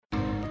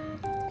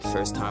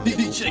first time.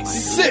 DJ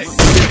Sick.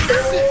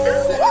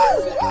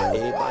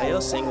 Everybody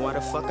else sing, why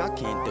the fuck I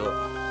can't do it?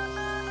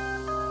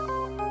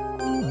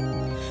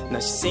 Now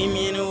she see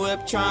me in the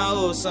whip tryna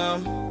hold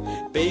some.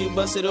 Baby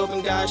bust it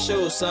open, gotta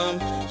show some.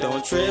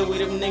 Don't tread with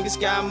them niggas,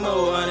 got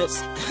more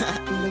hundreds.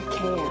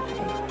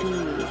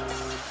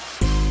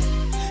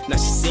 Now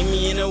she see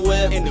me in the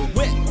whip.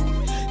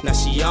 Now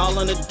she all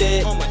on the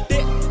dick. On my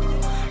dick.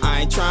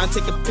 I ain't tryna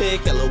take a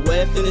pic.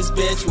 LOF in this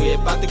bitch, we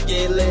about to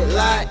get lit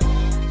like.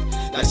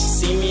 Now she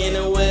see me in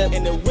the whip.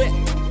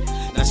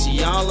 Now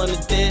she all on the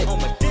dick. On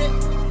my dick.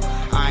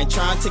 I ain't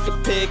tryna take a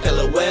pic.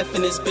 LOF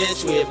in this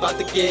bitch, we about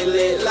to get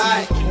lit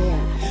like.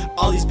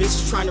 All these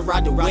bitches trying to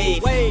ride the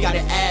wave. Got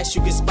an ass,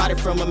 you can spot it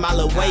from a mile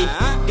away.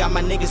 Got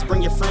my niggas,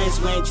 bring your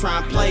friends, we ain't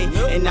trying to play.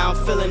 And now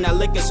I'm feeling that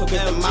liquor, so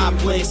get to my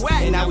place.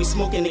 And now we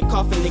smoking and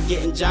coughing and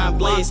getting John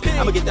Blaze.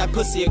 I'ma get that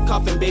pussy a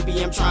coffin,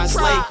 baby, I'm trying to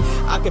slay.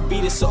 I could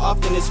beat it so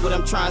often, is what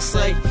I'm trying to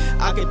say.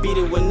 I could beat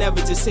it whenever,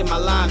 just hit my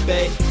line,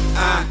 babe.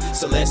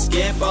 So let's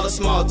skip all the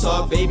small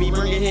talk, baby,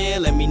 bring it here,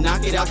 let me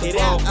knock it out the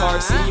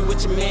ballpark. See you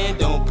with your man,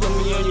 don't put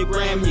me on your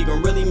gram. He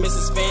gon' really miss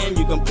his fam,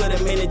 you gon' put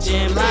him in the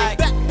jam like.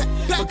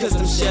 Because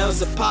them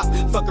shells are pop.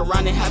 Fuck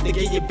around and have to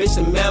get your bitch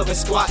a Melvin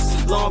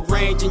squats. Long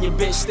range and your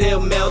bitch still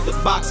meld the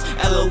box.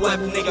 LOF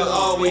nigga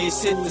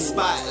always hit the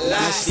spotlight.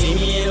 Now see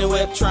me in the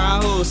whip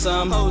tryna hold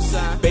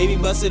some. Baby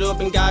bust it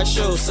open, gotta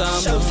show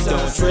some.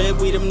 Don't tread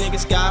with them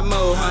niggas, got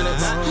more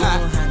hundreds.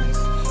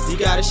 You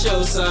gotta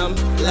show some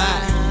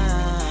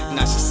lie.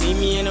 Now she see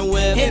me in the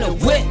whip.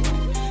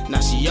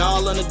 Now she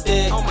all on the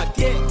dick. On my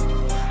dick.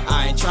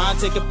 I ain't tryna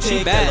take a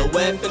pic,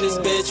 LOF in this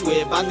bitch,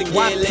 we about to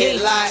get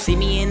lit like. See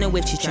me in the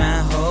whip, she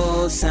tryna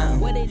hold some.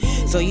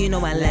 So you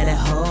know I let her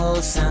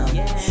hold some.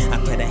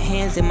 I put her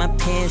hands in my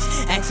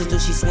pants, ask her do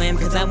she swim,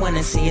 cause I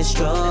wanna see her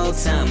stroke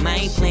some. I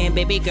ain't playing,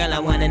 baby girl, I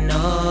wanna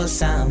know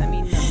some.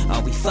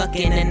 Are we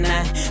fucking or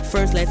not?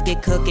 First let's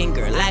get cooking,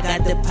 girl, I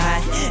got the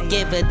pie.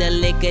 Give her the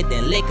liquor,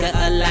 then lick her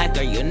a lot.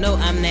 Girl, you know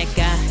I'm that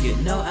guy, you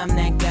know I'm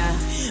that guy.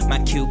 My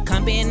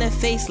cucumber in her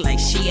face like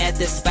she at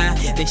the spa.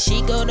 Then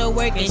she go to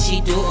work and she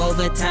do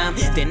overtime.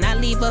 Then I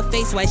leave her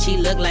face while she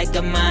look like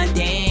a mom.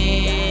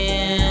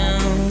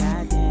 Damn.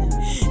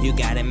 You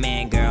got a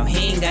man, girl,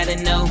 he ain't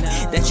gotta know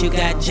that you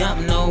got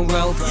jump, no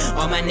rope.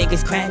 All my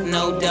niggas crack,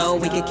 no dough.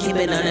 We can keep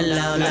it on the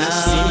low, low.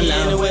 See me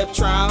in the whip,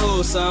 try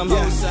hold some.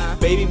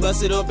 Baby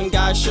bust it open,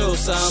 gotta show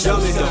some.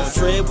 Don't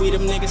tread with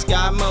them niggas,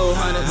 got more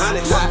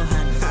hundreds.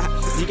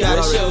 You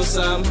gotta show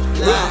some.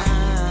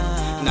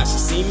 Now she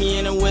see me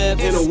in a whip.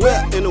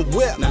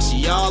 Now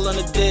she all on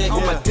the dick.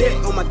 On my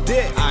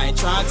dick. I ain't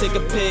tryna take a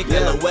pic.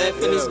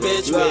 LOF in this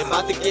bitch, we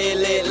about to get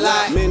lit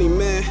like. Many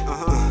men,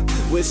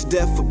 wish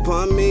death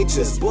upon me.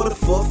 Just bought a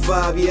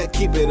 4-5, yeah,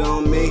 keep it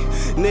on me.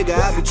 Nigga,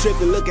 I be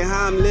tripping, looking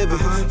how I'm living.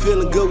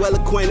 Feeling good, well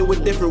acquainted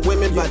with different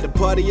women. About to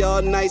party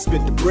all night,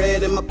 spent the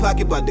bread in my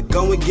pocket. About to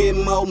go and get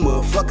more.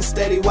 Motherfucker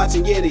steady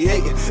watching, yeah, they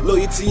hating.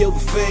 Loyalty over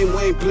fame,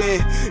 we ain't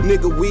playing.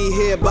 Nigga, we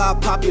here by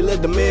popular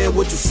demand.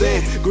 What you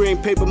saying? Green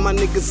paper, my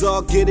niggas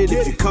all get it.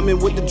 If you coming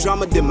with the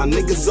drama, then my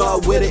niggas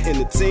all with it. And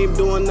the team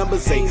doing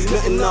numbers, ain't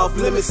nothing off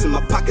limits. And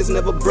my pockets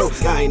never broke,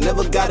 I ain't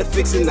never gotta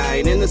fix it. I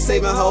ain't into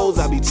saving hoes,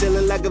 I be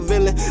chilling like a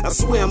villain. I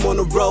swear I'm on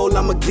the roll,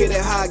 I'ma get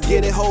it how I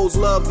get it. Hoes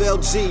love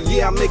LG,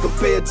 yeah, I make them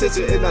pay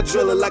attention. And I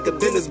drill it like a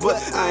dentist, but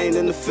I ain't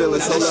in the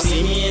feelings. Now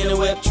see me in the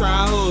whip,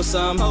 try hold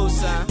some.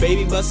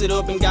 Baby bust it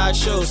open, gotta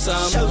show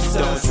some.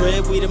 Don't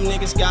tread with them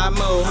niggas, got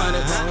more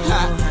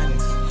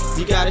hundreds.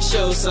 You gotta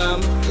show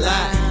some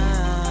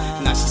lie.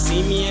 Now she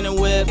see me in the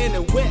whip.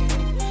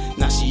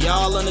 Now she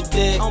all on the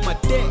dick. On my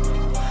dick.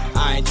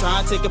 I ain't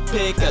tryna take a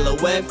pic,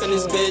 LOF in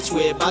this bitch,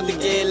 we about to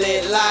get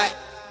lit like.